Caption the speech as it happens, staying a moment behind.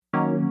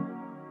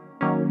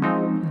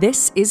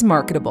This is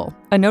Marketable,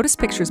 a Notice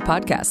Pictures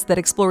podcast that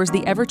explores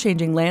the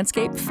ever-changing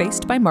landscape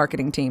faced by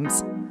marketing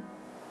teams.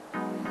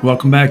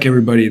 Welcome back,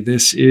 everybody.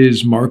 This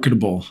is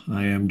Marketable.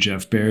 I am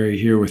Jeff Barry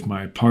here with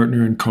my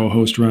partner and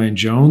co-host Ryan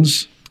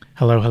Jones.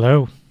 Hello,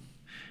 hello.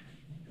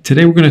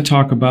 Today we're going to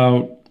talk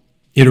about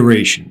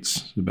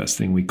iterations, the best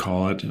thing we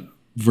call it,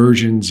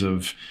 versions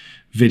of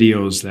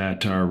videos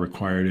that are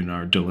required in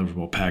our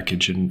deliverable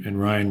package. And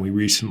Ryan, we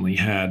recently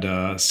had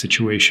a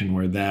situation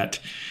where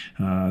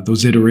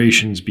those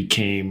iterations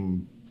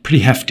became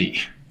pretty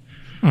hefty.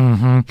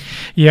 Mm-hmm.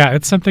 Yeah,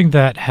 it's something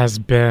that has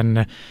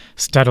been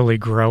steadily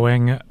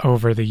growing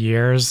over the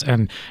years.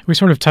 And we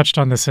sort of touched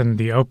on this in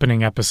the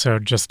opening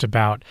episode, just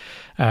about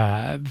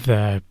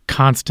the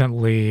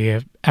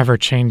constantly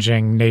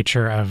ever-changing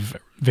nature of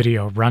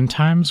video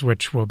runtimes,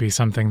 which will be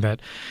something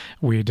that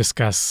we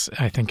discuss,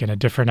 I think, in a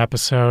different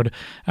episode,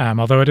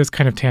 although it is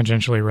kind of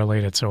tangentially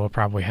related, so we'll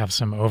probably have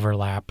some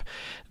overlap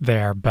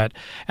there. But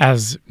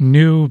as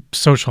new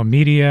social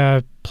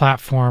media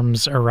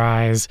platforms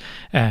arise,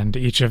 and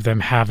each of them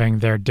having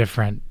their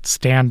different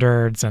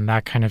standards and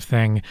that kind of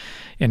thing,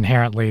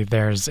 inherently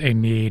there's a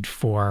need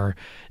for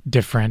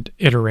different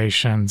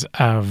iterations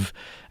of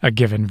a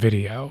given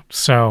video.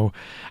 So,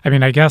 I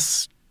mean, I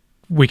guess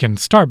we can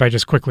start by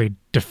just quickly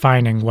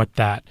defining what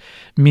that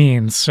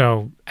means.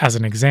 So, as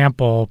an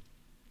example,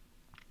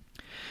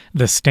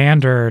 the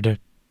standard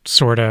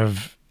sort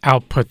of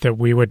output that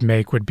we would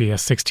make would be a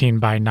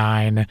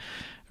 16:9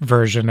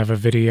 version of a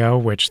video,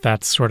 which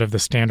that's sort of the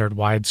standard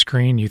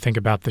widescreen. You think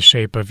about the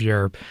shape of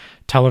your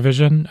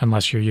television,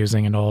 unless you're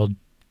using an old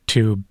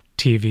tube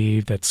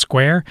TV that's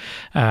square.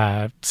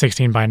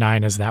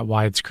 16:9 is that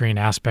widescreen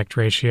aspect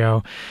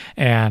ratio,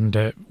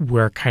 and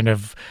we're kind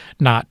of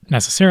not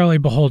necessarily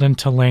beholden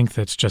to length.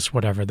 It's just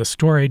whatever the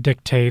story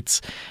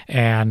dictates,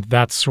 and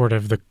that's sort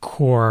of the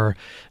core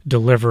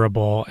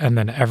deliverable, and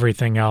then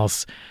everything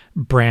else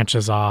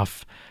branches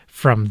off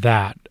from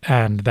that,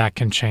 and that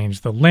can change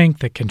the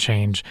length, it can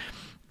change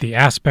the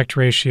aspect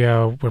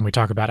ratio. When we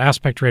talk about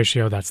aspect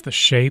ratio, that's the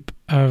shape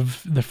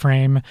of the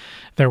frame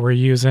that we're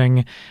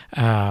using.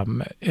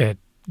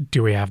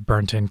 Do we have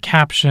burnt-in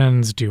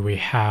captions? Do we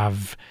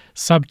have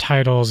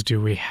subtitles? Do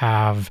we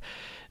have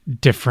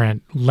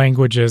different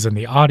languages in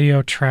the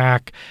audio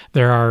track?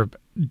 There are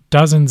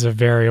dozens of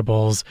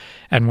variables,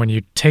 and when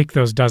you take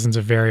those dozens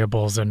of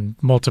variables and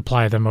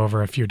multiply them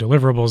over a few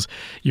deliverables,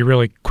 you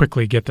really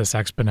quickly get this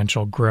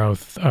exponential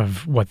growth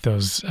of what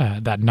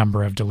that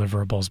number of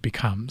deliverables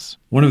becomes.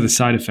 One of the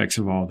side effects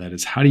of all that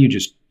is, how do you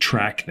just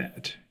track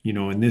that? You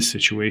know, in this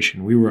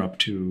situation, we were up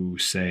to,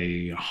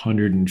 say,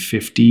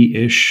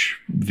 150-ish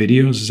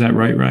videos. Is that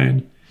right,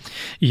 Ryan?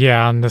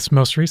 Yeah, on this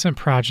most recent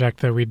project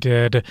that we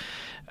did,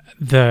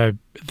 the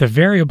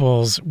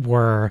variables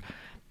were,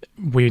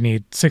 we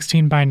need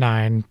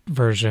 16:9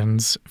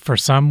 versions. For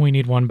some, we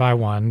need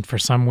 1:1. For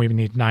some, we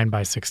need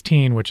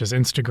 9:16, which is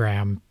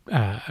Instagram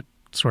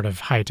sort of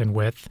height and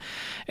width.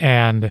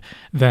 And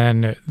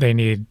then they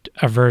need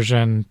a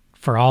version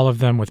for all of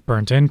them with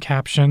burnt-in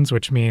captions,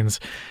 which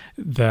means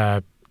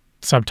the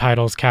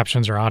subtitles,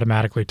 captions are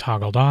automatically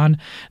toggled on.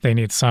 They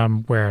need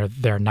some where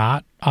they're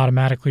not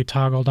automatically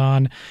toggled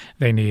on.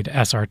 They need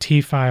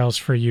SRT files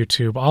for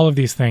YouTube, all of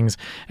these things.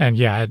 And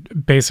yeah,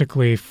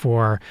 basically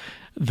for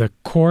the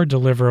core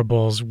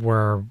deliverables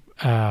were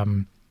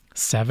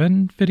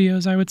 7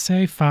 videos, I would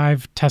say,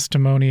 5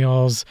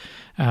 testimonials,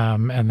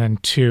 and then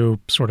 2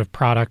 sort of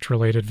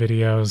product-related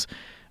videos,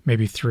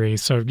 maybe 3.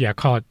 So yeah,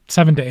 call it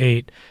 7 to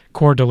 8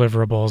 core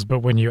deliverables. But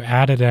when you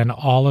added in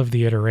all of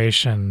the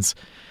iterations,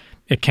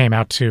 it came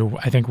out to,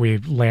 I think we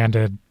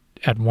landed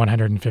at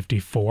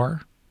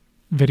 154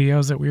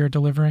 videos that we were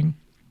delivering.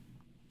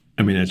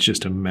 I mean, it's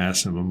just a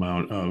massive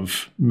amount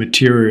of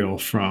material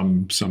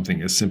from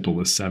something as simple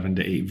as 7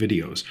 to 8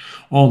 videos.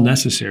 All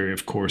necessary,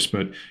 of course,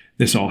 but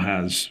this all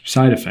has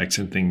side effects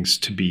and things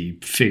to be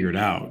figured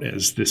out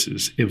as this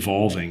is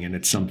evolving. And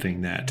it's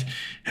something that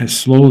has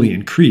slowly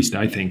increased,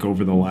 I think,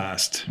 over the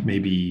last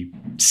maybe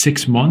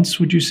 6 months,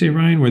 would you say,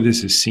 Ryan, where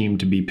this has seemed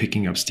to be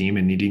picking up steam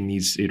and needing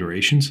these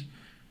iterations?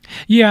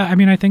 Yeah, I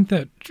mean, I think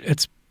that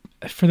it's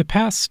for the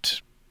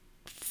past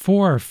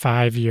 4 or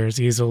 5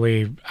 years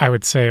easily, I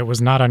would say it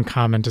was not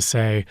uncommon to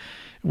say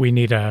we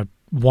need a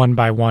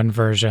 1:1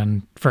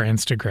 version for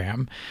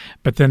Instagram.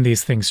 But then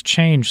these things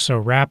change so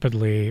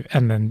rapidly,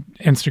 and then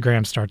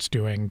Instagram starts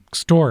doing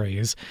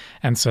stories.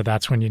 And so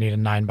that's when you need a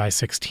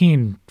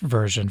 9:16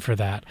 version for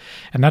that.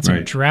 And that's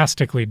a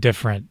drastically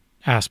different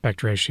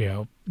aspect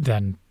ratio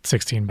than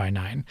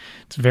 16:9.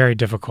 It's very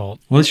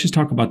difficult. Well, let's just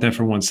talk about that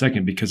for 1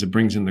 second, because it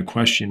brings in the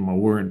question, while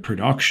we're in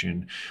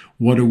production,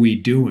 what are we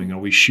doing? Are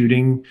we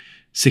shooting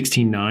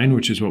 16:9,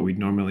 which is what we'd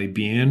normally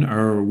be in,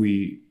 or are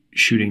we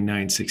shooting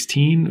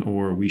 9:16,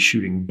 or are we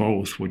shooting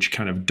both, which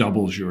kind of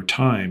doubles your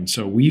time?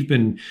 So we've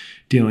been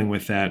dealing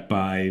with that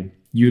by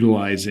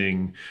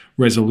utilizing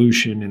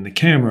resolution in the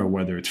camera,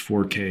 whether it's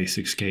 4K,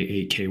 6K,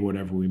 8K,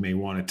 whatever we may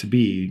want it to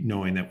be,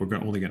 knowing that we're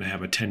only going to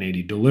have a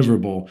 1080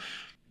 deliverable,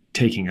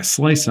 taking a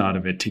slice out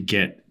of it to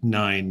get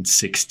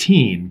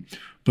 9:16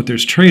 but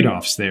there's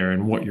trade-offs there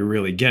in what you're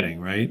really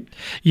getting, right?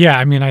 Yeah,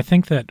 I mean, I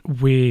think that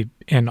we,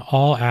 in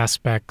all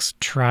aspects,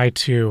 try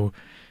to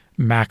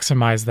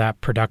maximize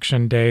that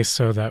production day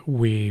so that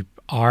we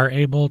are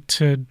able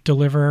to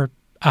deliver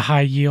a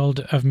high yield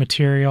of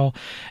material.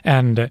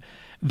 And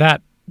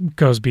that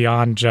goes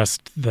beyond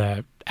just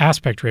the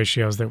aspect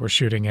ratios that we're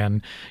shooting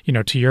in. You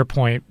know, to your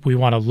point, we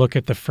want to look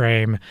at the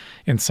frame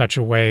in such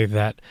a way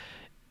that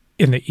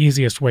in the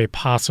easiest way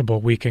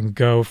possible, we can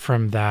go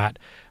from that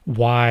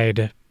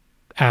wide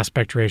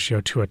aspect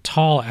ratio to a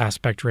tall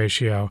aspect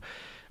ratio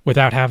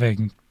without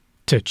having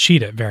to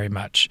cheat it very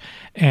much.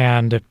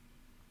 And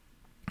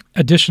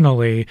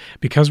additionally,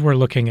 because we're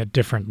looking at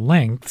different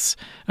lengths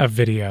of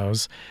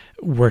videos,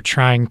 we're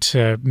trying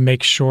to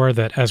make sure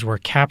that as we're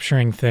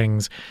capturing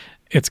things,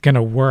 it's going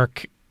to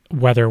work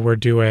whether we're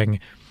doing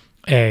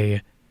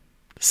a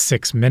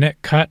 6-minute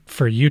cut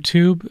for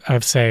YouTube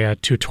of, say, a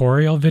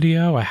tutorial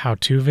video, a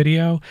how-to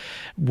video,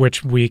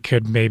 which we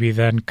could maybe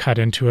then cut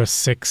into a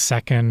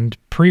 6-second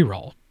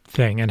pre-roll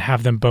thing and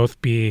have them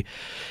both be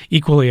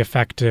equally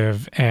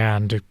effective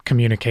and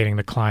communicating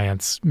the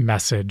client's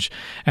message.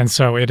 And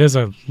so it is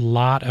a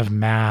lot of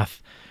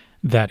math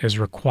that is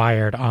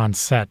required on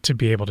set to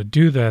be able to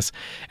do this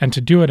and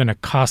to do it in a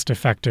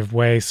cost-effective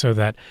way so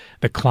that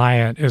the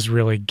client is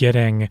really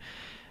getting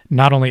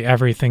not only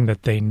everything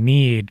that they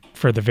need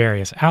for the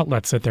various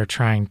outlets that they're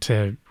trying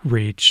to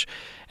reach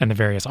and the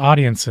various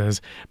audiences,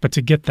 but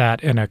to get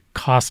that in a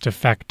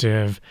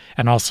cost-effective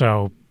and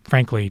also,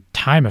 frankly,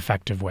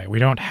 time-effective way. We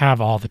don't have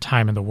all the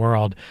time in the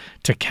world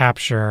to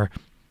capture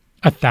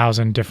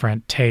 1,000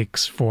 different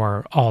takes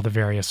for all the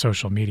various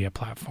social media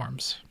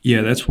platforms. Yeah,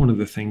 that's one of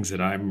the things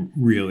that I'm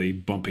really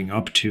bumping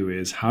up to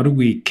is how do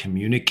we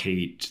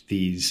communicate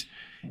these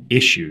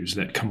issues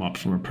that come up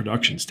from a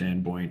production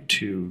standpoint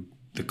to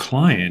the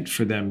client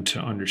for them to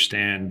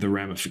understand the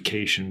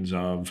ramifications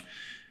of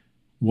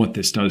what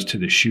this does to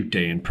the shoot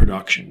day in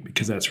production,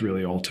 because that's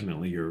really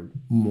ultimately your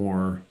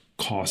more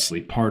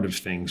costly part of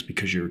things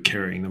because you're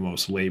carrying the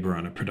most labor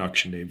on a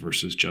production day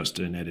versus just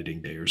an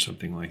editing day or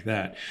something like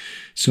that.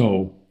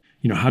 So,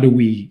 you know, how do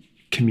we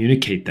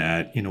communicate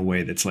that in a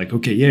way that's like,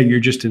 okay, yeah, you're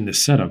just in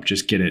this setup,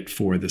 just get it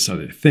for this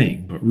other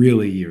thing. But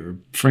really your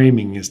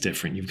framing is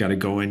different. You've got to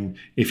go in,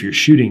 if you're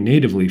shooting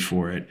natively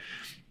for it,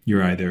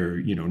 you're either,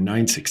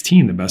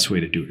 9:16, the best way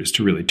to do it is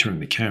to really turn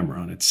the camera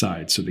on its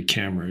side. So the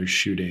camera is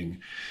shooting,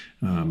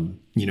 on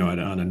a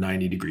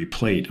 90-degree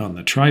plate on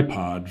the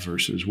tripod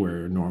versus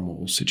where a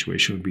normal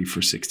situation would be for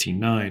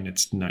 16:9.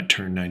 It's not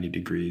turned 90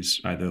 degrees,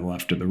 either the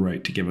left or the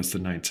right, to give us the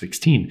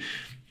 9:16.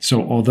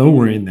 So although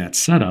we're in that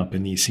setup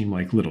and these seem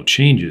like little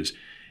changes,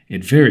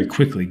 it very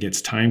quickly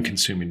gets time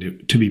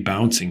consuming to be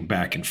bouncing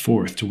back and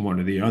forth to one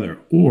or the other.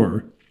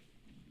 Or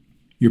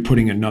you're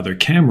putting another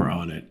camera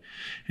on it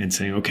and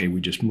saying, okay,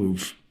 we just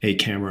move a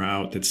camera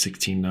out that's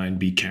 16:9,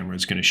 B camera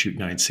is going to shoot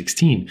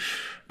 9:16.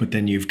 But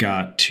then you've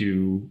got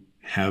to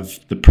have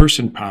the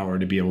person power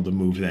to be able to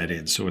move that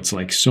in. So it's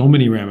like so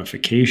many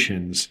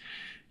ramifications.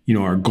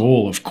 Our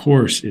goal, of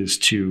course, is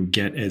to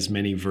get as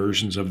many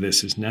versions of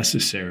this as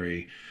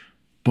necessary,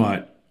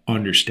 but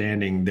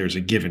understanding there's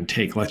a give and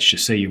take. Let's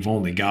just say you've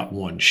only got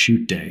one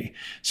shoot day.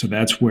 So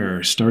that's where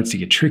it starts to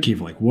get tricky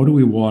of like, what are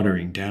we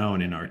watering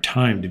down in our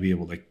time to be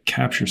able to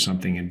capture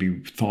something and be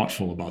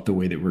thoughtful about the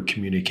way that we're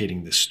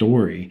communicating the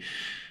story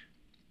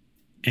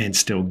and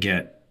still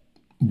get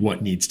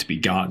what needs to be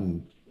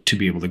gotten to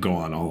be able to go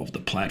on all of the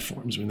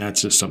platforms. I mean,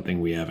 that's just something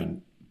we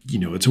haven't,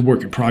 it's a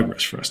work in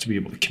progress for us to be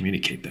able to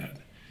communicate that.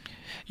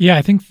 Yeah,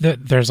 I think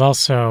that there's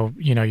also,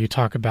 you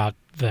talk about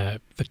the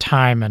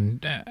time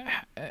and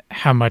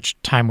how much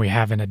time we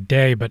have in a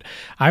day, but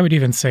I would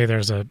even say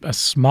there's a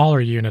smaller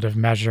unit of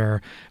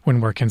measure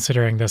when we're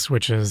considering this,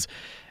 which is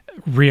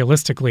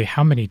realistically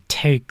how many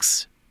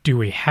takes do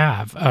we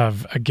have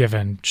of a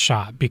given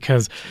shot?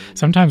 Because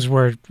sometimes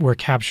we're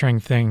capturing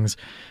things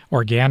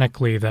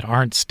organically that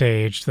aren't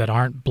staged, that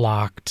aren't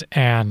blocked,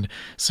 and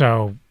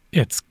so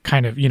it's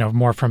kind of,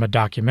 more from a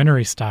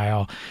documentary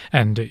style,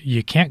 and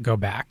you can't go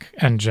back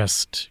and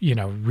just,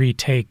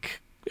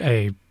 retake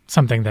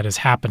something that is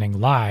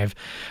happening live,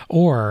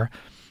 or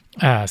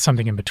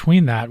something in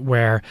between that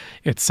where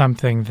it's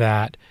something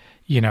that,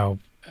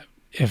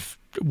 if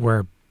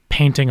we're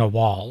painting a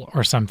wall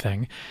or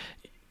something,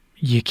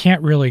 you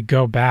can't really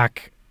go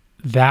back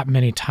that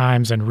many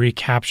times and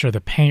recapture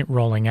the paint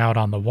rolling out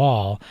on the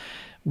wall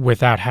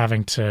without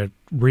having to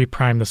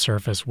reprime the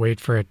surface, wait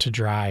for it to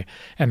dry,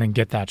 and then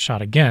get that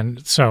shot again.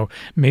 So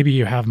maybe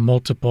you have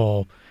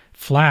multiple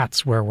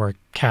flats where we're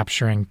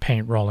capturing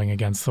paint rolling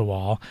against the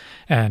wall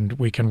and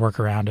we can work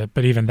around it.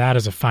 But even that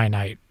is a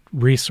finite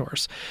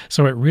resource.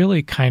 So it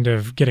really kind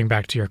of, getting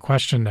back to your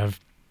question of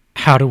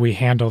how do we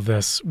handle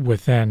this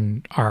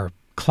within our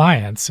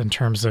clients in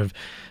terms of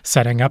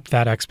setting up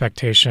that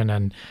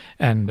expectation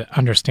and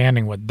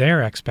understanding what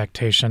their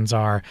expectations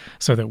are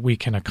so that we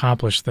can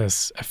accomplish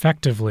this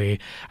effectively,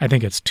 I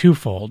think it's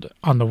twofold.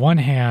 On the one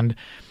hand,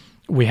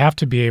 we have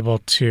to be able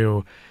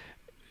to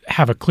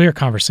have a clear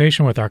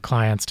conversation with our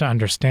clients to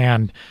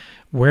understand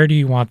where do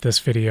you want this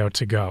video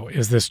to go?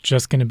 Is this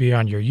just going to be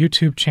on your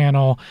YouTube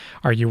channel?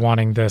 Are you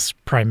wanting this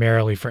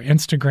primarily for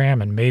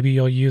Instagram and maybe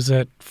you'll use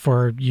it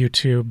for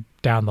YouTube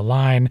down the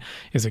line?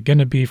 Is it going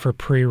to be for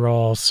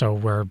pre-roll? So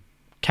we're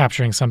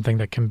capturing something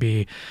that can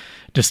be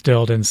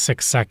distilled in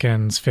 6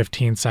 seconds,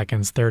 15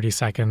 seconds, 30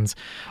 seconds,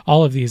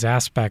 all of these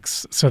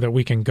aspects so that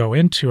we can go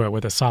into it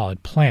with a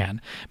solid plan,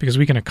 because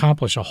we can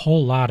accomplish a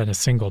whole lot in a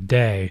single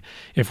day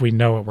if we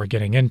know what we're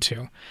getting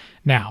into.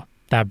 Now,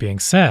 that being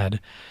said,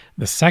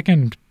 the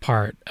second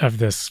part of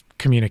this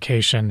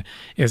communication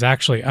is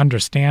actually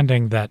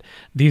understanding that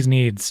these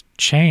needs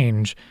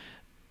change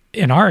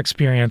in our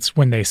experience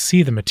when they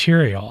see the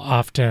material.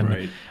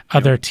 Often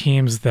other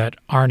teams that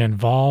aren't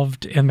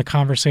involved in the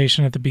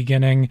conversation at the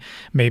beginning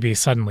maybe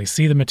suddenly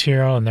see the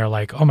material and they're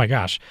like, oh my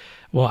gosh,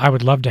 well, I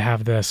would love to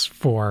have this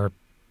for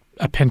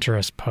a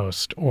Pinterest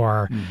post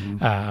or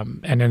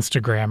an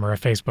Instagram or a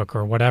Facebook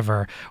or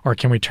whatever, or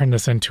can we turn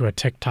this into a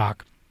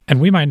TikTok? And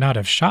we might not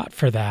have shot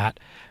for that,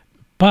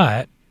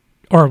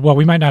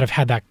 we might not have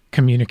had that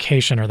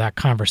communication or that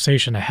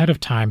conversation ahead of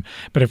time,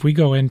 but if we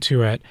go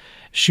into it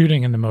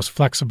shooting in the most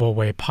flexible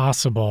way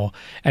possible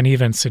and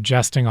even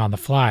suggesting on the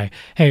fly,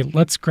 hey,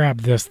 let's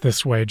grab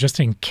this way just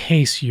in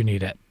case you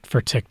need it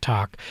for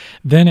TikTok,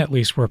 then at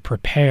least we're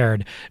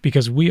prepared,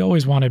 because we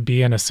always want to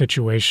be in a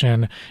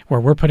situation where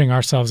we're putting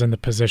ourselves in the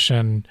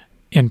position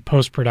in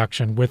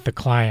post-production with the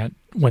client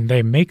when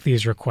they make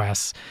these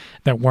requests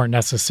that weren't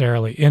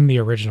necessarily in the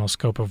original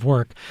scope of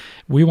work.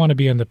 We want to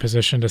be in the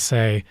position to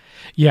say,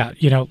 yeah,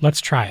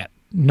 let's try it.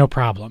 No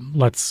problem.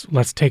 Let's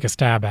take a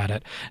stab at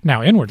it.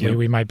 Now, inwardly,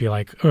 we might be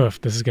like, oof,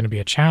 this is going to be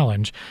a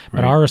challenge.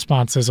 But our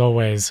response is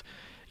always,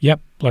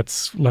 yep,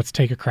 let's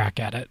take a crack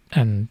at it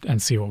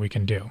and see what we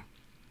can do.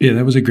 Yeah,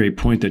 that was a great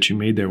point that you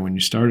made there when you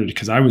started,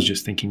 because I was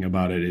just thinking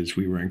about it as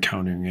we were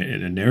encountering it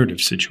in a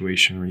narrative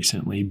situation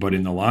recently. But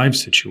in the live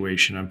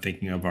situation, I'm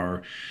thinking of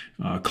our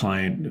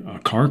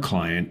car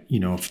client.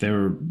 If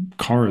their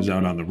car is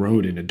out on the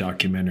road in a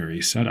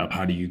documentary setup,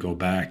 how do you go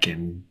back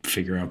and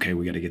figure out, okay,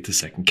 we got to get the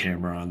second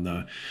camera on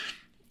the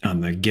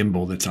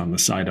gimbal that's on the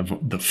side of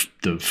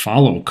the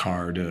follow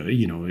car to,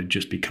 it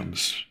just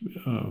becomes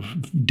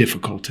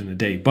difficult in a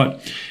day.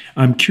 But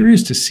I'm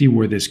curious to see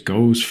where this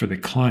goes for the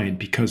client,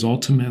 because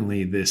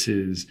ultimately this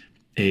is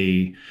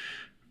a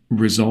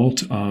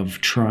result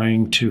of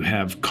trying to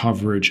have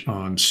coverage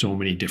on so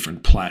many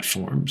different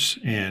platforms.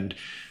 And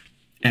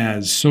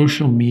as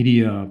social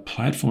media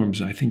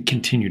platforms, I think,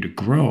 continue to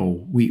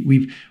grow,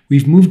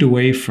 we've moved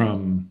away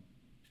from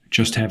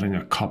just having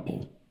a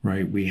couple,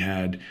 right? We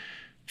had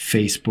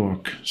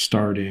Facebook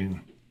starting,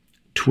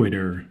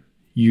 Twitter,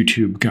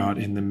 YouTube got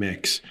in the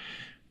mix.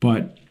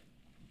 But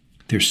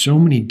there's so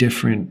many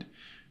different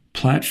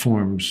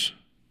platforms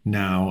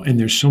now, and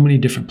there's so many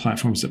different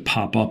platforms that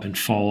pop up and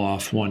fall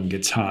off. One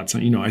gets hot. So,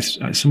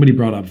 somebody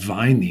brought up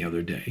Vine the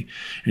other day,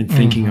 and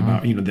thinking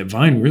about, that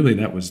Vine, really,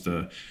 that was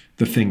the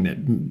thing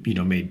that,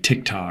 made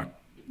TikTok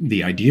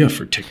the idea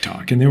for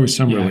TikTok. And there was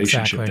some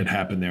relationship that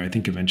happened there. I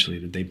think eventually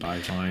did they buy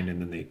Vine,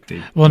 and then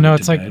they well, no,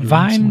 it's like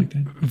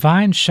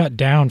Vine shut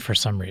down for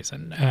some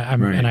reason.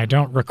 And I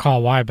don't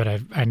recall why, but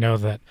I know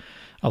that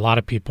a lot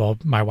of people,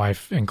 my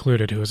wife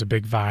included, who is a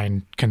big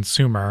Vine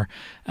consumer,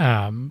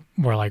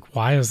 were like,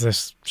 why is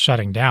this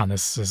shutting down?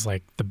 This is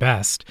like the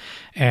best.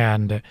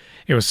 And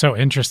it was so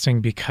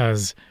interesting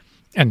because,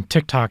 and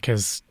TikTok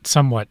has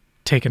somewhat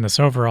taken this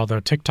over,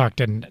 although TikTok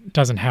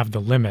doesn't have the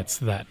limits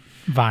that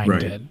Vine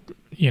did.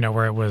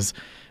 Where it was,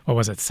 what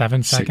was it,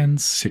 7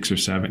 seconds? 6 or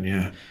 7,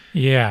 yeah.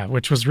 Yeah,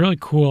 which was really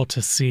cool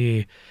to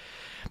see.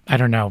 I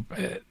don't know.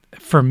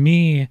 For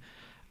me,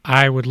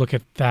 I would look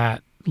at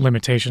that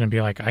limitation and be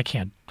like, I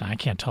can't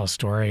tell a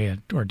story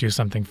or do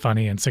something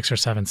funny in 6 or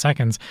 7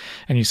 seconds.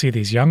 And you see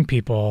these young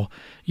people,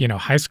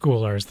 high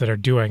schoolers that are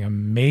doing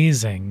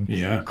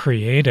amazing,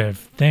 creative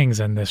things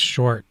in this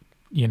short,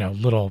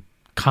 little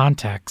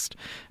context.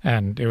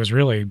 And it was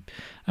really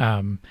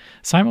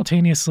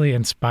simultaneously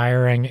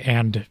inspiring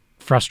and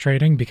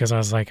frustrating, because I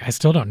was like, I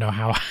still don't know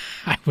how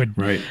I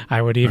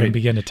would even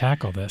begin to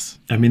tackle this.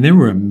 I mean, there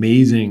were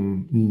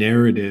amazing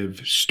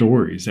narrative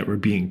stories that were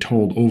being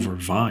told over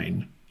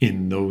Vine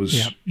in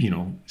those,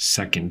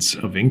 seconds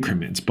of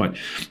increments. But,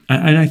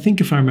 and I think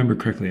if I remember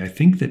correctly, I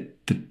think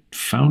that the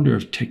founder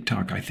of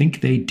TikTok, I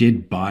think they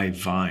did buy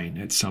Vine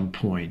at some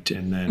point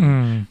and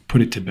then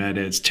put it to bed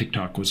as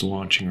TikTok was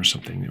launching or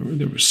something.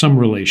 There was some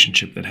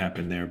relationship that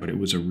happened there, but it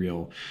was a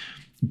real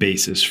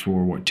basis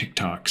for what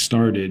TikTok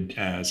started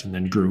as and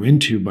then grew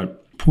into.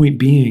 But point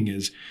being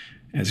is,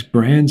 as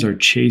brands are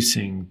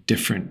chasing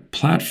different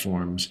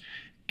platforms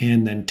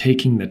and then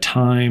taking the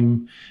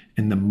time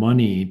and the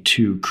money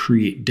to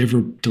create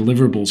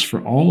deliverables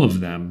for all of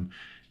them,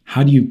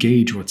 how do you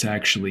gauge what's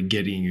actually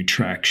getting you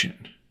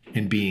traction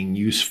and being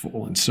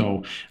useful? And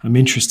so I'm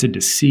interested to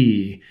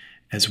see,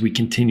 as we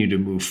continue to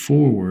move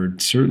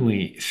forward,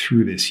 certainly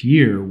through this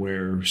year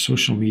where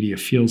social media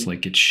feels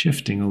like it's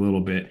shifting a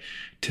little bit,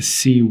 to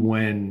see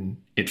when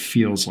it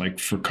feels like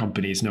for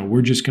companies, no,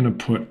 we're just going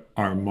to put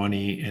our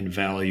money and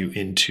value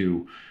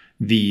into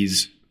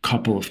these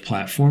couple of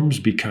platforms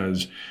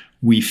because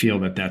we feel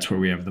that that's where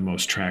we have the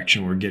most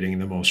traction. We're getting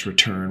the most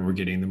return. We're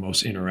getting the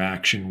most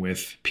interaction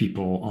with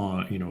people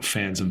on,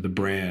 fans of the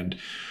brand.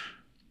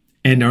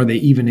 And are they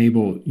even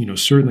able,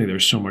 certainly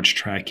there's so much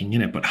tracking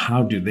in it, but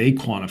how do they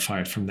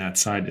quantify it from that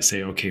side to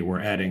say, okay, we're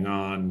adding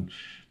on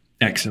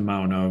X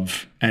amount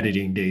of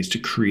editing days to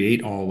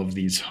create all of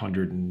these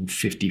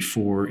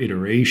 154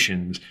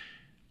 iterations?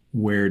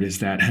 Where does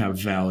that have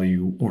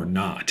value or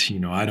not?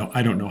 I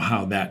don't know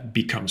how that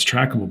becomes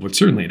trackable, but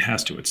certainly it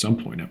has to at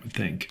some point, I would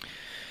think.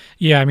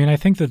 Yeah, I mean, I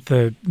think that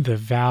the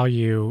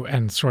value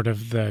and sort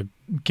of the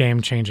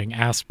game-changing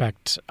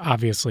aspect,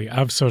 obviously,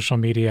 of social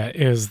media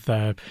is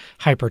the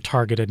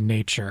hyper-targeted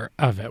nature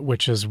of it,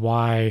 which is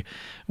why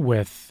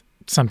with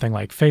something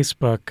like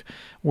Facebook,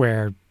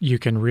 where you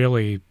can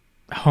really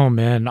home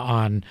in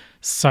on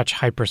such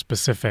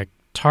hyper-specific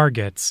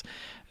targets,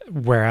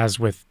 whereas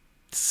with,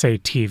 say,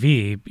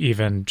 TV,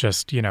 even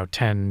just,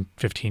 10,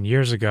 15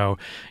 years ago,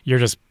 you're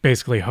just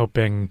basically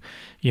hoping,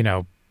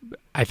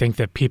 I think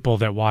that people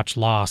that watch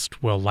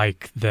Lost will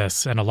like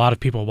this, and a lot of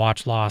people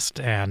watch Lost,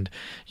 and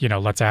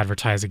let's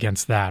advertise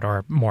against that,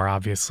 or more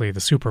obviously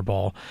the Super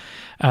Bowl.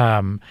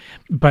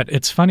 But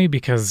it's funny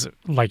because,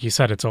 like you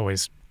said, it's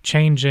always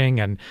changing,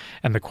 and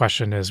the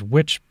question is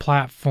which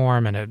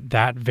platform, and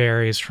that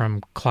varies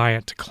from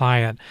client to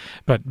client.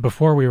 But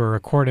before we were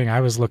recording,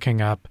 I was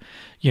looking up,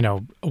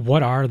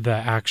 what are the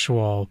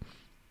actual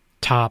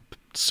top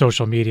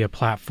social media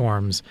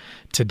platforms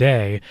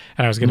today,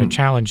 and I was going to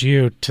challenge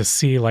you to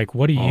see, like,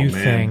 what do you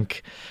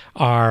think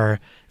are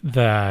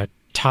the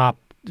top,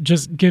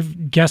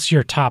 guess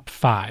your top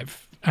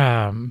 5,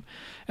 and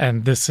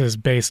this is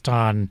based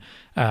on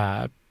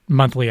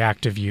monthly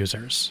active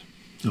users.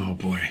 Oh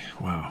boy,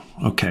 wow.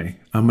 Okay,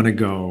 I'm going to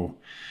go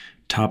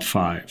top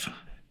 5: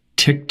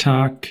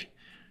 TikTok,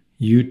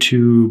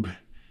 YouTube,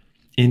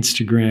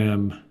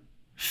 Instagram,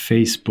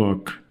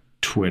 Facebook,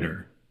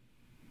 Twitter.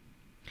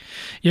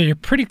 Yeah, you're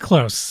pretty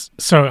close.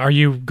 So are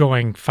you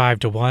going 5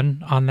 to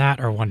 1 on that,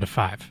 or 1 to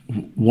 5?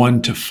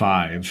 1 to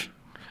 5.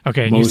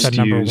 Okay, and most you said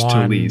number used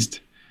 1. To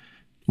least.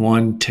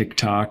 1,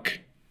 TikTok.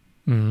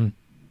 Mm-hmm.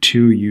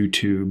 2,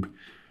 YouTube.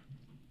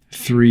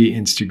 3,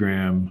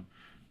 Instagram.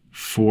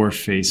 4,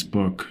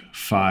 Facebook.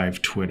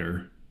 5,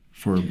 Twitter.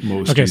 For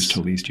most used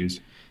to least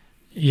used.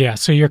 Yeah,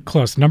 so you're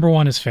close. Number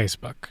 1 is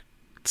Facebook.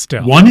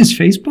 Still. 1 is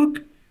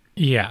Facebook?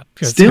 Yeah,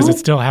 because it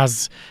still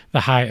has the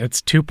high.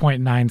 It's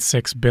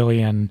 2.96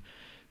 billion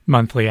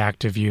monthly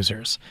active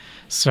users.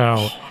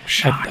 So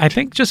I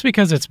think just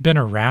because it's been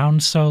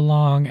around so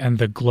long and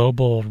the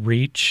global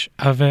reach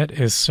of it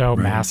is so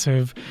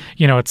massive,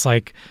 it's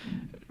like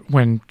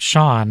when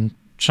Sean,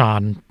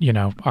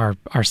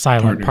 our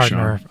silent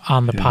partner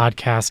on the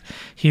podcast,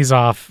 he's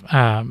off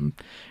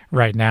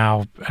right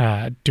now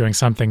doing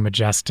something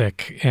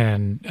majestic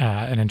in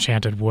an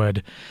enchanted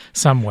wood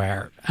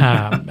somewhere.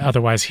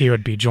 Otherwise, he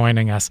would be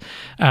joining us.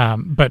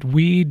 But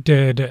we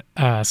did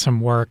some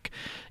work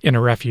in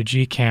a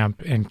refugee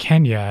camp in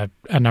Kenya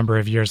a number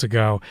of years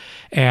ago,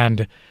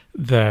 and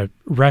the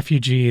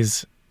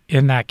refugees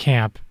in that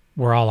camp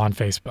were all on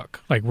Facebook.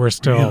 Like, we're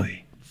still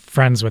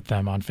friends with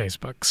them on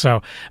Facebook.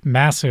 So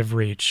massive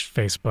reach,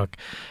 Facebook.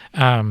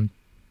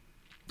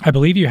 I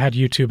believe you had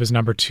YouTube as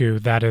number 2.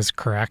 That is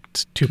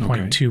correct.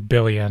 2.2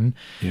 billion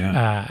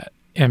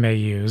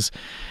MAUs.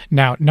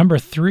 Now, number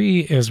 3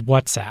 is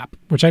WhatsApp,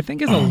 which I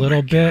think is a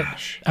little bit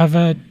of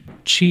a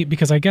cheat,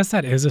 because I guess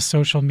that is a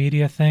social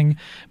media thing.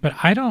 But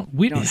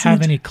we don't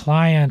have any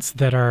clients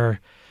that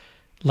are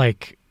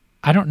like,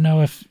 I don't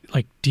know if,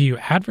 like, do you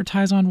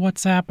advertise on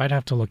WhatsApp? I'd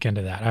have to look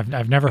into that.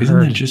 I've never heard.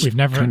 Isn't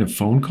that just kind of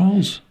phone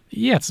calls?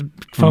 Yeah, it's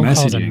phone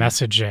calls and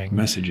messaging.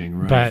 Messaging,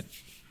 right. But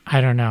I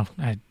don't know.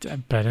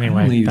 But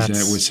anyway, I only use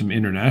that with some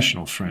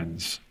international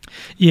friends.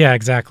 Yeah,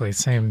 exactly.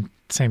 Same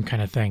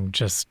kind of thing,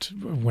 just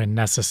when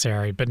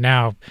necessary. But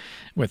now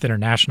with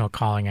international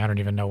calling, I don't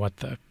even know what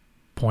the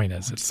point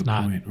is. It's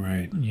not point,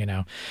 right?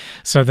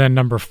 So then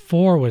number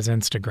 4 was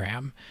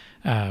Instagram,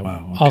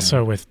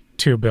 also with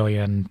 2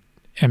 billion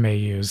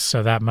MAUs.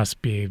 So they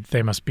must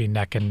be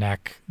neck and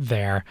neck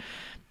there.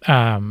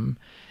 And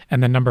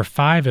then number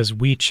 5 is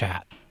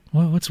WeChat.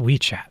 Well, what's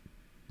WeChat?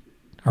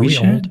 Are we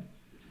old?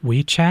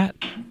 WeChat?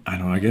 I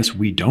don't know. I guess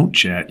we don't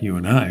chat, you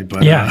and I.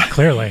 But yeah,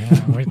 clearly.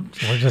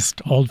 We're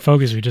just old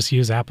fogies. We just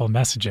use Apple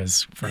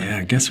Messages for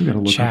I guess we got to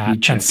look chat at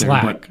WeChat and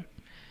Slack.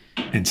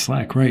 And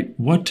Slack, right.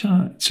 What,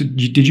 so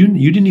you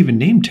didn't even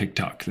name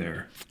TikTok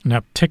there?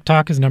 No,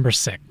 TikTok is number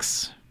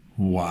 6.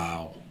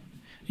 Wow.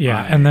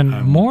 Yeah, and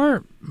then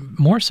more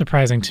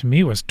surprising to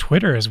me was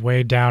Twitter is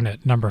way down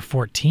at number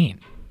 14.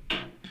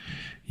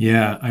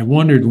 Yeah, I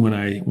wondered when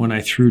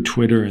I threw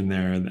Twitter in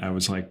there, I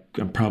was like,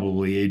 I'm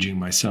probably aging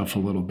myself a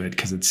little bit,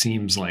 because it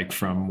seems like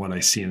from what I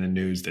see in the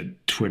news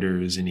that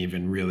Twitter isn't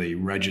even really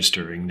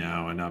registering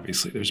now. And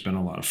obviously there's been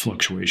a lot of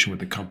fluctuation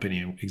with the company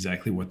and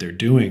exactly what they're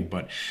doing.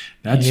 But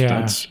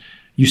that's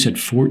you said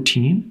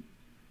 14?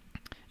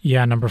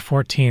 Yeah, number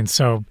 14.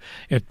 So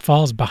it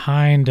falls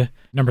behind.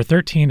 Number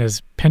 13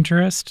 is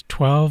Pinterest,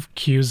 12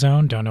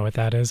 Qzone, don't know what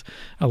that is,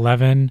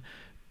 11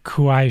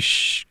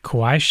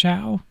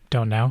 Kuaishou,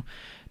 don't know,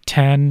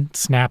 10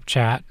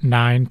 Snapchat,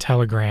 9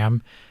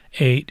 Telegram,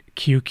 8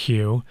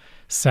 QQ,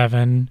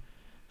 7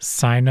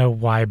 Sino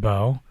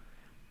Weibo.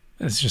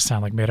 This just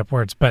sound like made-up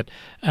words, but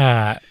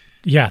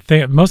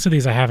most of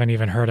these I haven't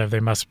even heard of. They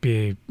must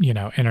be,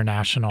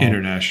 international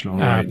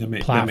right?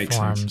 That platforms. That makes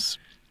sense.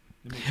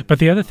 But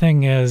the other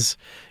thing is,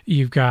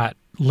 you've got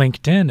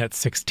LinkedIn at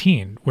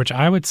 16, which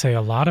I would say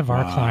a lot of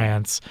our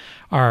clients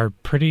are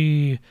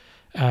pretty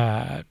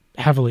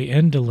heavily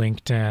into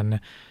LinkedIn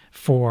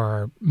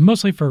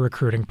mostly for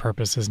recruiting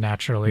purposes.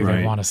 Naturally, right.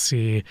 They want to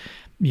see,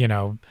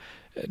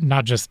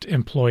 not just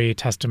employee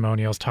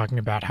testimonials talking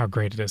about how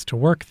great it is to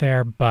work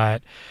there,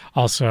 but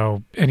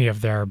also any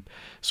of their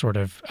sort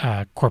of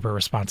corporate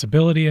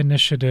responsibility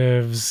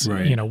initiatives,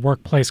 right.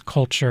 Workplace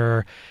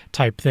culture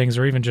type things,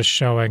 or even just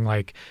showing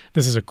like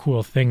this is a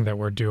cool thing that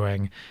we're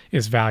doing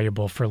is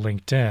valuable for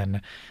LinkedIn.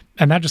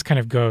 And that just kind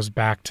of goes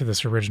back to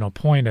this original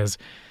point is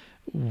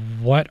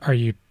what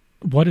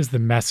is the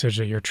message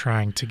that you're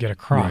trying to get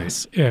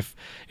across? Right.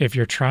 If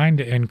you're trying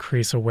to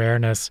increase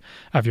awareness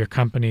of your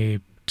company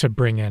to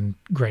bring in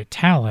great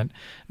talent,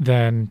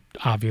 then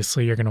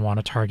obviously you're going to want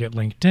to target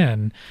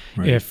LinkedIn.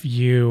 Right. If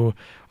you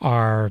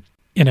are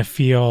in a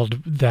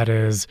field that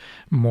is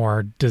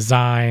more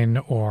design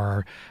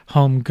or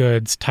home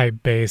goods type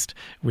based,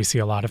 we see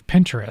a lot of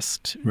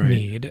Pinterest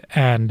need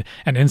and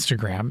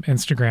Instagram.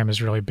 Instagram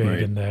is really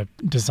big in the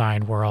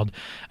design world.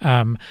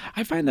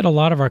 I find that a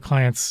lot of our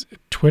clients,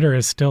 Twitter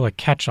is still a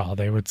catch-all.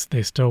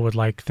 They still would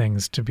like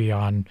things to be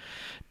on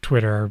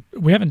Twitter.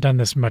 We haven't done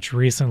this much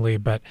recently,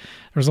 but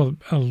there's a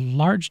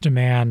large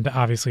demand,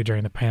 obviously,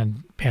 during the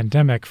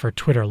pandemic for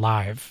Twitter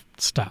Live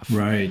stuff.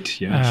 Right.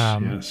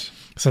 Yes.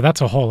 So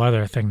that's a whole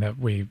other thing that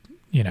we,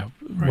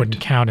 wouldn't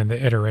count in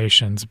the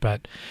iterations,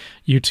 but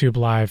YouTube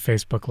Live,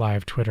 Facebook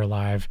Live, Twitter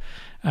Live.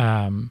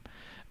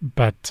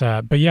 But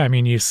yeah, I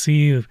mean, you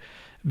see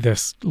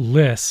this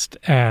list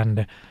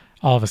and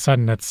all of a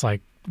sudden it's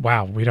like,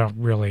 wow, we don't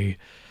really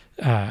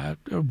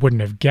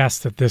wouldn't have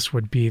guessed that this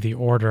would be the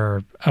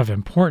order of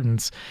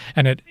importance.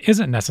 And it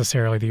isn't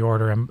necessarily the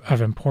order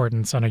of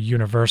importance on a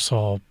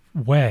universal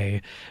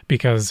way,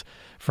 because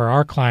for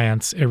our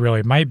clients, it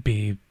really might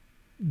be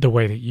the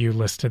way that you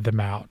listed them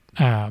out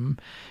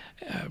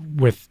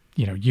with,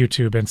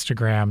 YouTube,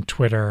 Instagram,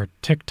 Twitter,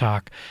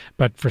 TikTok.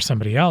 But for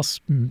somebody else,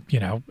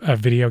 a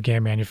video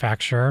game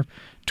manufacturer,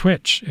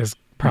 Twitch is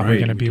probably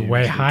going to be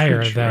way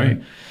higher Twitch,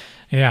 than,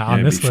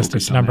 on this list,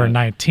 it's number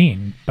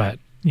 19, but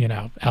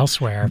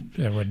elsewhere,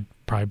 it would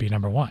probably be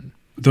number 1.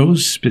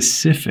 Those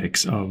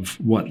specifics of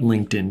what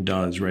LinkedIn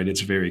does, right?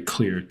 It's very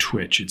clear.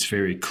 Twitch, it's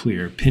very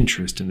clear.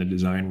 Pinterest in the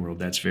design world,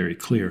 that's very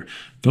clear.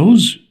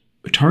 Those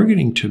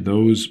targeting to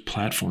those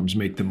platforms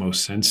make the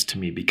most sense to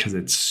me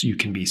because you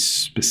can be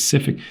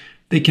specific.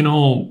 They can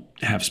all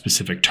have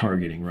specific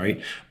targeting,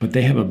 right? But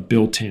they have a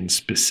built-in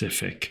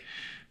specific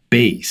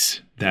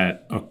base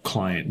that a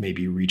client may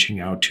be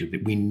reaching out to,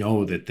 that we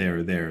know that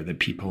they're there, that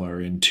people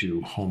are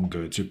into home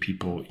goods, or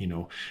people,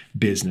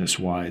 business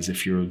wise,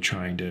 if you're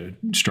trying to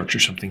structure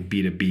something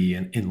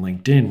B2B in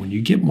LinkedIn. When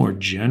you get more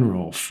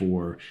general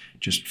for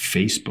just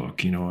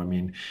Facebook,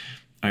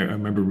 I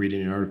remember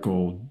reading an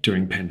article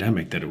during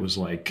pandemic that it was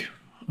like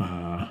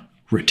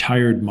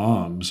retired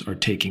moms are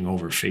taking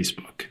over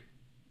Facebook.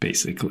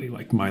 Basically,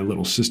 like my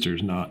little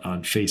sister's not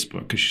on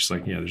Facebook because she's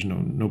like, there's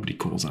nobody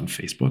cool's on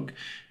Facebook.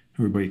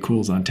 Everybody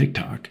cool's on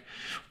TikTok.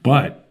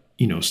 But,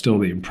 still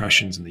the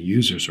impressions and the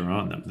users are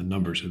on them. The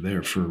numbers are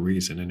there for a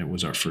reason. And it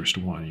was our first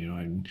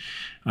one.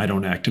 I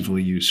don't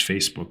actively use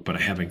Facebook, but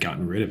I haven't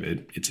gotten rid of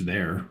it. It's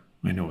there.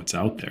 I know it's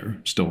out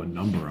there. Still a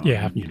number on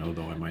it,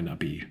 though I might not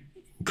be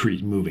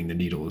moving the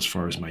needle as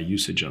far as my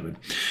usage of it.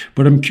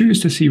 But I'm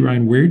curious to see,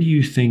 Ryan, where do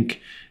you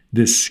think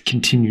this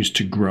continues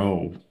to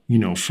grow,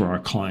 for our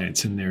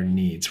clients and their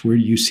needs? Where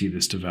do you see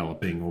this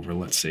developing over,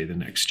 let's say, the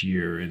next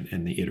year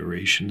and the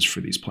iterations for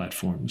these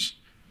platforms?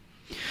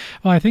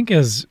 Well, I think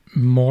as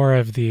more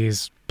of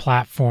these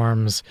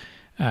platforms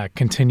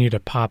continue to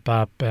pop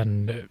up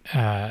and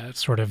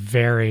sort of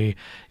vary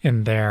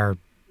in their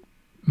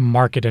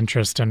market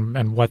interest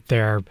and what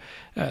the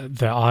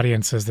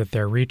audiences that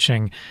they're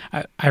reaching,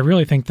 I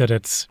really think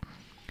that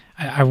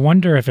I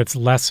wonder if it's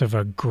less of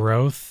a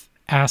growth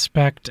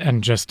aspect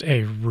and just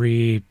a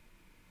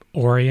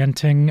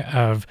reorienting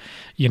of,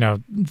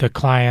 the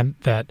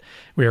client that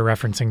we were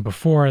referencing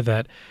before,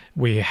 that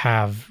we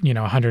have,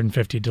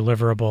 150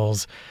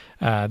 deliverables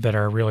that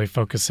are really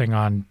focusing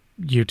on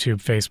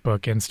YouTube,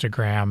 Facebook,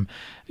 Instagram.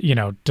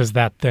 Does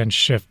that then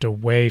shift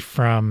away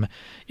from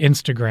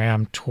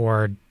Instagram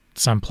toward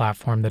some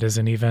platform that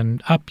isn't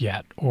even up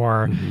yet?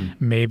 Or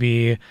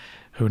maybe,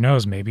 who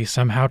knows, maybe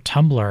somehow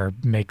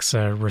Tumblr makes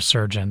a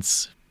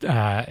resurgence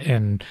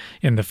in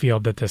the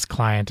field that this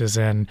client is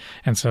in,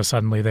 and so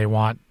suddenly they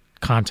want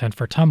content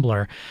for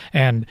Tumblr.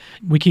 And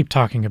we keep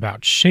talking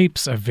about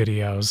shapes of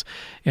videos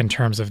in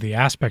terms of the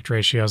aspect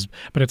ratios,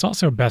 but it's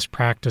also best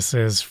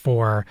practices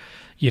for,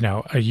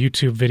 a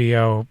YouTube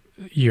video.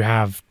 You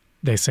have,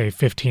 they say,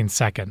 15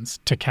 seconds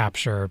to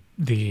capture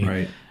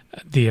the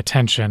the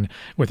attention.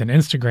 With an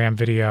Instagram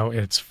video,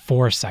 it's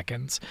 4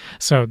 seconds.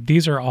 So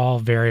these are all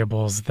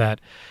variables that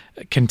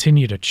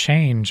continue to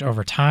change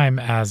over time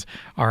as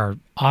our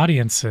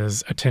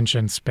audience's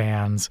attention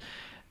spans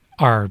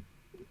are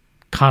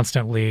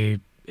constantly,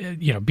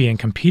 being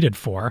competed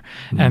for.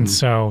 And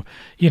so,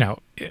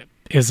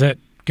 is it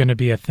going to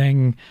be a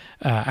thing?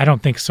 I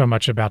don't think so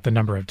much about the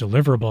number of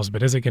deliverables,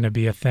 but is it going to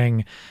be a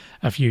thing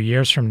a few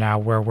years from now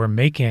where we're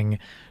making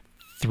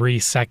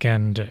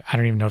 3-second, I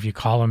don't even know if you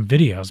call them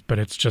videos, but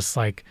it's just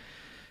like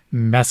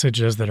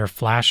messages that are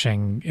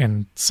flashing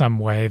in some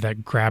way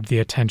that grab the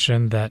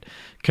attention, that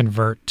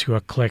convert to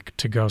a click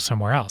to go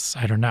somewhere else?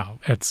 I don't know.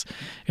 It's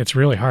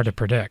really hard to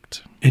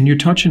predict. And you're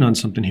touching on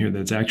something here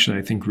that's actually,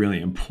 I think,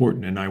 really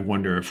important. And I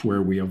wonder if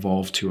where we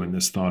evolve to in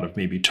this thought of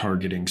maybe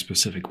targeting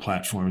specific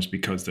platforms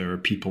because there are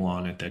people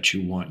on it that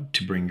you want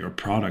to bring your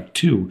product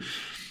to,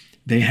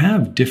 they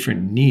have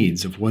different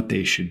needs of what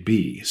they should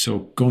be. So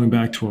going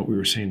back to what we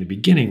were saying in the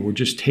beginning, we're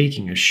just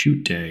taking a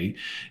shoot day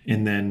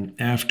and then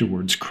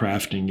afterwards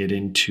crafting it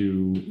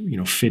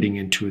into, fitting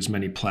into as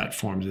many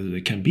platforms as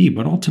it can be.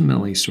 But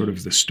ultimately, sort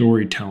of the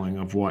storytelling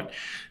of what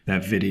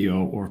that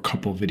video or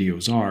couple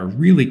videos are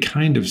really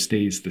kind of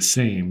stays the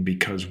same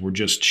because we're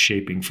just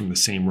shaping from the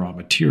same raw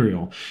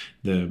material.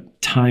 The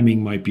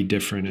timing might be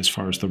different as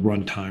far as the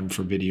runtime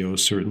for videos.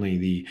 Certainly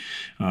the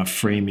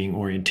framing,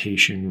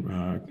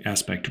 orientation,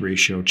 aspect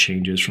ratio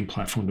changes from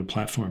platform to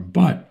platform.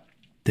 But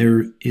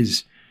there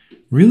is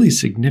really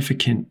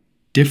significant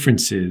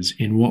differences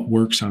in what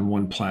works on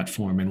one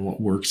platform and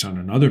what works on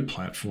another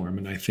platform.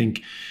 And I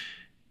think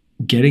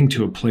getting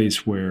to a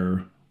place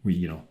where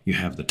you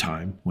have the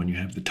time when you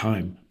have the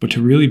time, but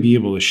to really be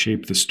able to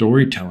shape the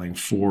storytelling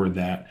for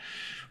that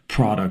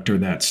product or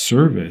that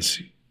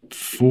service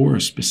for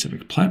a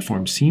specific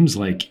platform seems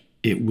like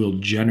it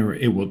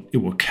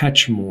will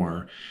catch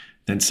more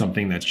than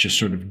something that's just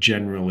sort of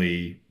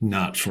generally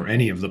not for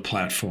any of the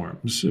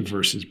platforms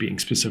versus being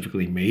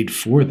specifically made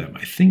for them.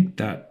 I think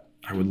that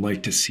I would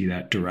like to see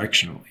that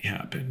directionally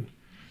happen.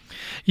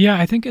 Yeah,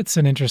 I think it's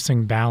an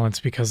interesting balance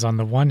because on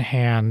the one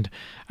hand,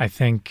 I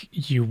think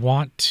you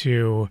want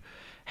to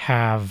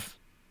have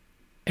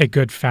a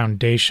good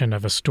foundation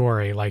of a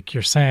story, like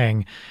you're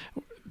saying,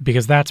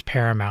 because that's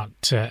paramount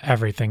to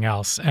everything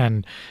else.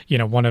 And,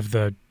 one of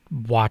the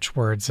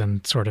watchwords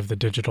in sort of the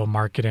digital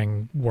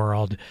marketing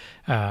world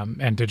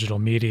and digital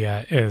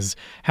media is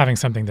having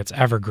something that's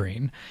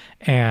evergreen.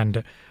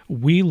 And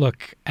we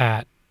look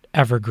at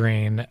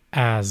evergreen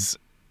as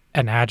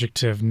an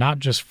adjective, not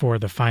just for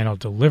the final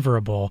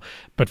deliverable,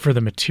 but for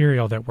the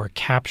material that we're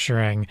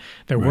capturing,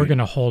 that we're going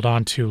to hold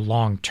on to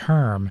long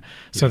term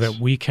so that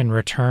we can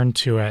return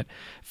to it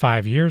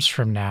 5 years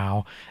from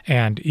now.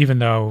 And even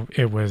though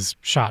it was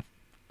shot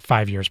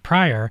 5 years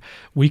prior,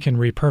 we can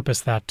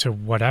repurpose that to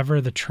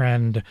whatever the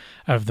trend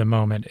of the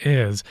moment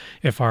is.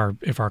 If our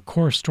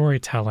core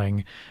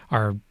storytelling,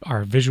 our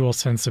visual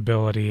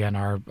sensibility, and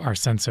our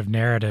sense of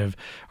narrative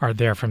are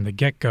there from the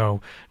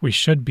get-go, we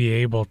should be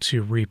able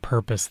to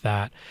repurpose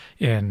that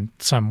in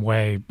some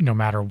way, no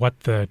matter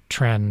what the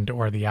trend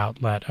or the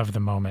outlet of the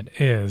moment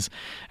is.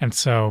 And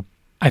so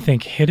I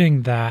think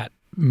hitting that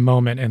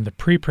moment in the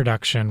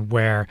pre-production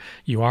where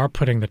you are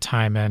putting the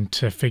time in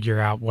to figure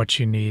out what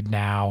you need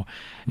now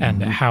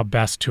and how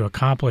best to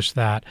accomplish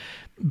that,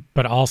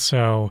 but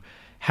also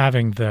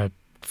having the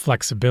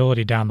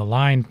flexibility down the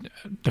line,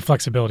 the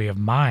flexibility of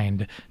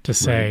mind to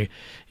say,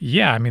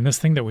 this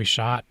thing that we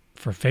shot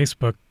for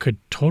Facebook could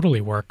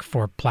totally work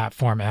for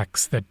platform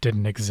X that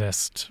didn't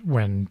exist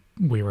when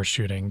we were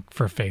shooting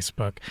for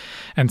Facebook.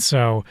 And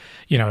so,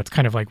 it's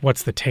kind of like,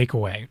 what's the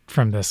takeaway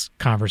from this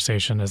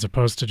conversation, as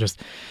opposed to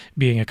just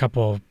being a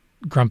couple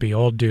grumpy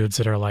old dudes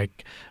that are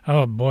like,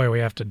 oh boy, we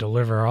have to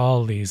deliver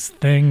all these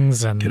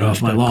things, and get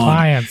off my lawn.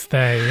 Clients,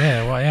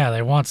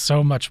 they want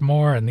so much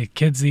more, and the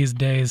kids these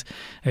days,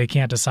 they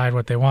can't decide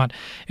what they want.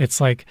 It's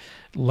like,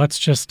 let's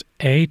just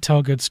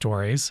tell good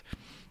stories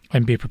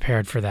and be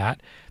prepared for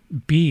that.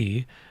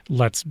 B,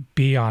 let's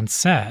be on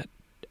set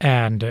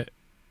and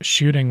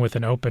shooting with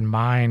an open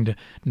mind,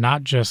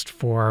 not just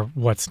for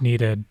what's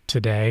needed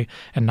today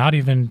and not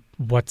even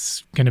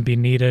what's going to be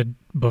needed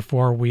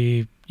before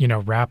we,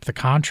 wrap the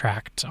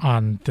contract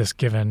on this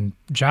given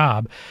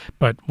job,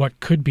 but what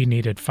could be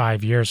needed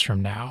 5 years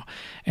from now.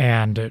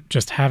 And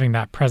just having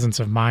that presence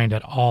of mind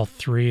at all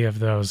three of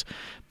those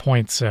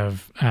points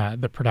of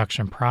the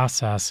production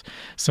process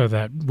so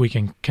that we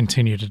can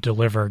continue to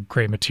deliver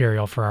great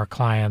material for our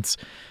clients,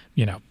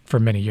 for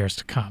many years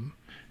to come.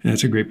 And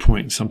that's a great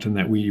point, something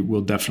that we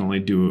will definitely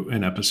do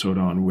an episode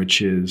on,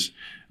 which is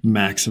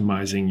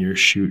maximizing your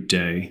shoot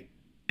day.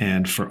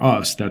 And for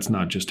us, that's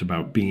not just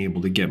about being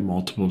able to get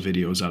multiple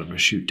videos out of a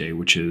shoot day,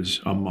 which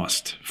is a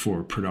must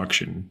for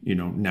production,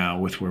 now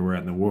with where we're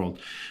at in the world,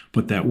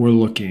 but that we're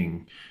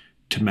looking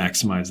to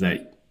maximize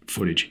that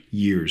footage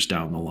years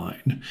down the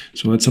line.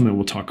 So that's something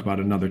we'll talk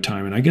about another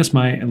time. And I guess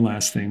my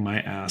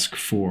ask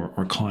for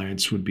our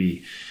clients would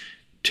be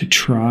to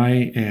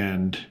try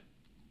and,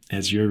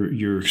 as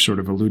you're sort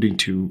of alluding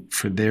to,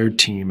 for their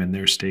team and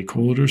their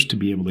stakeholders to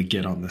be able to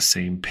get on the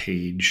same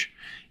page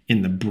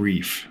in the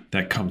brief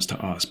that comes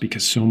to us,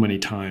 because so many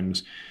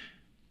times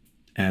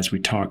as we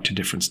talk to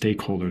different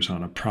stakeholders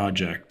on a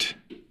project,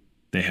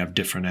 they have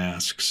different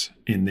asks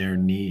in their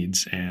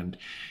needs, and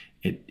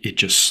it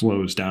just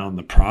slows down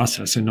the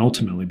process and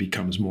ultimately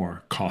becomes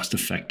more cost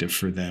effective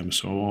for them.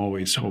 So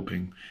always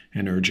hoping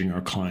and urging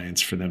our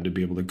clients for them to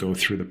be able to go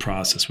through the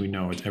process. We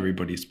know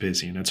everybody's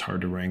busy and it's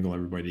hard to wrangle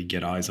everybody to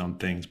get eyes on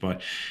things, but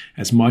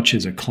as much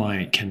as a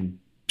client can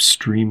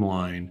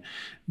streamline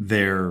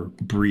their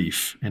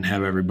brief and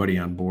have everybody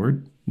on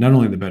board, not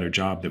only the better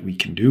job that we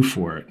can do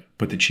for it,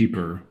 but the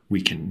cheaper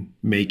we can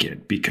make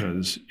it,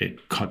 because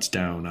it cuts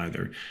down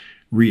either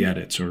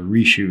re-edits or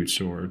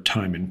reshoots or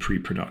time in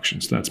pre-production.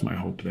 So that's my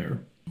hope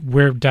there.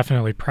 We're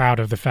definitely proud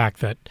of the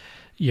fact that,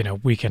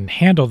 we can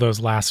handle those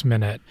last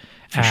minute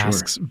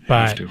asks,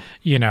 but,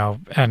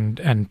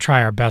 and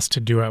try our best to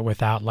do it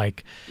without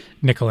like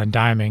nickel and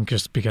diming,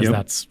 just because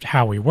that's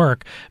how we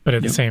work. But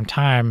at the same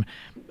time,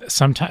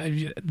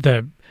 sometimes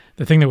the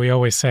thing that we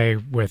always say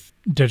with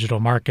digital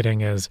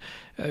marketing is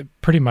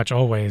pretty much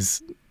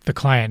always the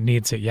client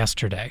needs it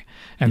yesterday.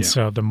 And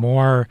so the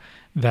more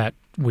that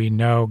we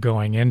know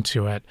going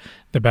into it,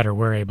 the better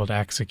we're able to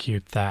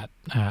execute that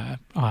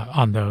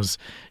on those,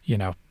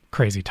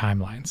 crazy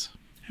timelines.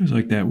 It was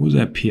like that. What was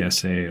that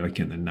PSA like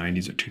in the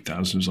 90s or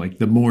 2000s? It was like,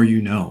 the more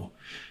you know.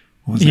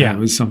 What was that? It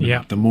was something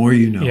like, the more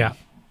you know,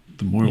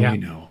 the more we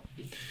know.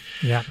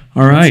 Yeah.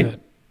 All right.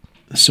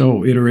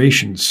 So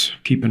iterations,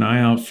 keep an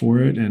eye out for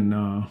it,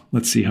 and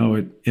let's see how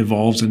it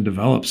evolves and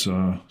develops,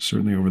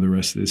 certainly over the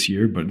rest of this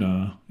year, but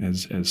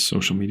as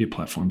social media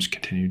platforms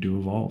continue to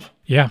evolve.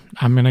 Yeah,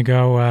 I'm going to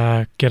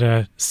go get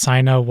a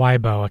Sino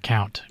Weibo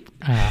account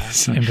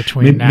in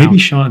between now.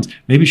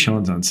 Maybe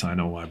Sean's on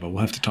Sino Weibo.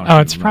 We'll have to talk to him.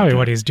 Oh, it's probably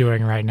what he's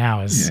doing right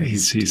now.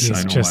 He's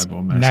Sino just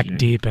Weibo neck messaging.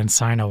 deep in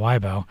Sino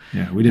Weibo.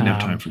 Yeah, we didn't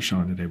have time for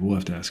Sean today, but we'll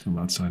have to ask him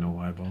about Sino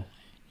Weibo.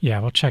 Yeah,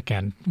 we'll check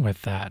in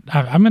with that.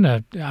 I'm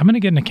gonna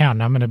get an account,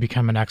 and I'm gonna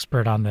become an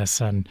expert on this.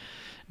 And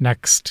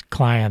next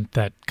client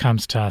that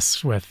comes to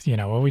us with,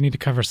 we need to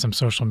cover some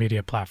social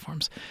media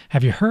platforms.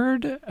 Have you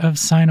heard of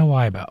Sino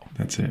Weibo?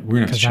 That's it. We're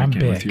gonna have to check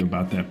in with you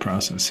about that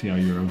process, see how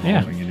you're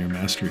evolving in your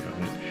mastery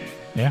of it.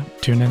 Yeah,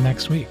 tune in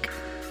next week.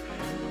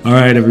 All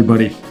right,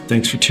 everybody.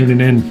 Thanks for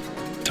tuning in.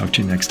 Talk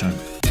to you next time.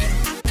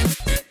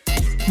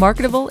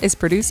 Marketable is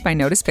produced by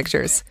Notice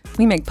Pictures.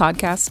 We make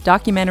podcasts,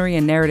 documentary,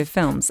 and narrative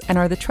films, and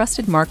are the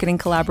trusted marketing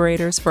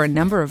collaborators for a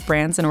number of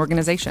brands and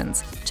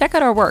organizations. Check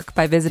out our work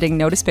by visiting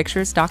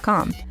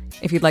noticepictures.com.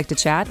 If you'd like to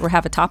chat or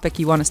have a topic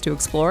you want us to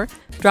explore,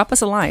 drop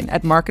us a line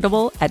at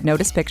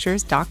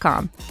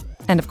marketable@noticepictures.com.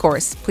 And of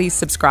course, please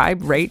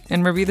subscribe, rate,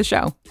 and review the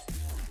show.